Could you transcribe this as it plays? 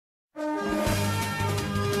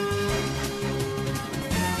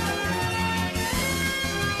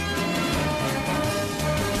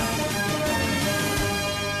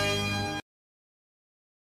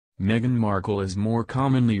Meghan Markle is more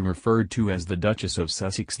commonly referred to as the Duchess of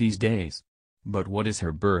Sussex these days. But what is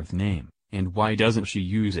her birth name, and why doesn't she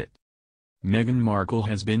use it? Meghan Markle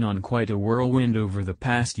has been on quite a whirlwind over the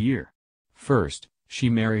past year. First, she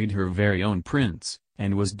married her very own prince,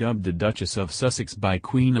 and was dubbed the Duchess of Sussex by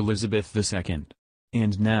Queen Elizabeth II.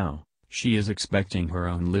 And now, she is expecting her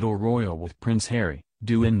own little royal with Prince Harry,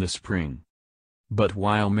 due in the spring. But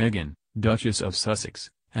while Meghan, Duchess of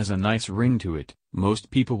Sussex, has a nice ring to it, most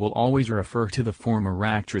people will always refer to the former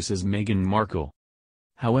actress as Meghan Markle.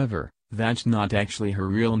 However, that's not actually her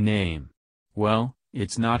real name. Well,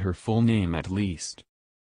 it's not her full name at least.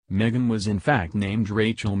 Meghan was in fact named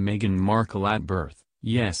Rachel Meghan Markle at birth.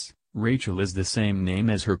 Yes, Rachel is the same name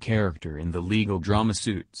as her character in the legal drama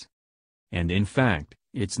Suits. And in fact,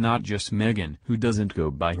 it's not just Meghan who doesn't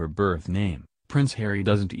go by her birth name, Prince Harry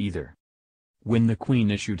doesn't either. When the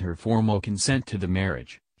Queen issued her formal consent to the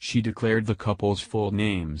marriage, she declared the couple's full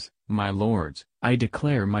names: "My lords, I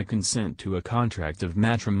declare my consent to a contract of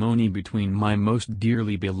matrimony between my most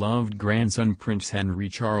dearly beloved grandson Prince Henry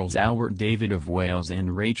Charles Albert David of Wales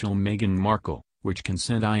and Rachel Meghan Markle, which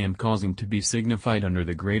consent I am causing to be signified under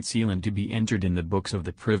the Great Seal and to be entered in the books of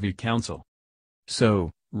the Privy Council."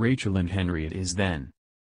 So, Rachel and Henry it is then.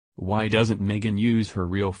 Why doesn't Meghan use her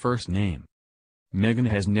real first name? Meghan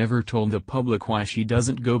has never told the public why she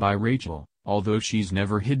doesn't go by Rachel, although she's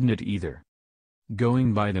never hidden it either.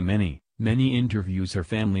 Going by the many interviews her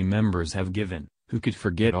family members have given, who could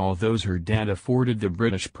forget all those her dad afforded the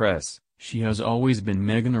British press, she has always been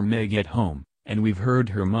Meghan or Meg at home, and we've heard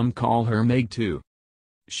her mum call her Meg too.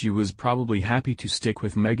 She was probably happy to stick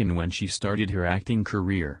with Meghan when she started her acting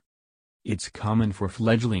career. It's common for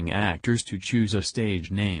fledgling actors to choose a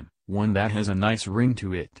stage name, one that has a nice ring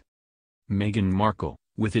to it. Meghan Markle,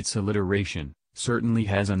 with its alliteration, certainly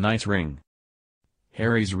has a nice ring.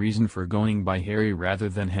 Harry's reason for going by Harry rather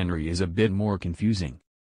than Henry is a bit more confusing.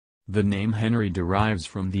 The name Henry derives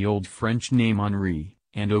from the old French name Henri,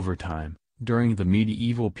 and over time, during the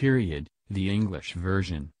medieval period, the English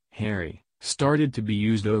version, Harry, started to be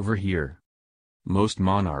used over here. Most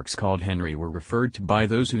monarchs called Henry were referred to by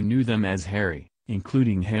those who knew them as Harry,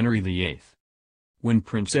 including Henry VIII. When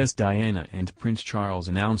Princess Diana and Prince Charles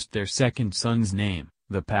announced their second son's name,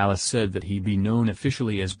 the palace said that he be known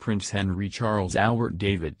officially as Prince Henry Charles Albert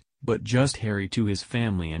David, but just Harry to his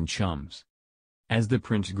family and chums. As the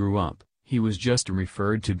prince grew up, he was just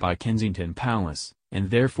referred to by Kensington Palace,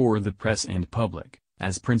 and therefore the press and public,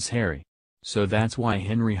 as Prince Harry. So that's why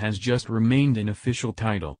Henry has just remained an official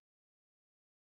title.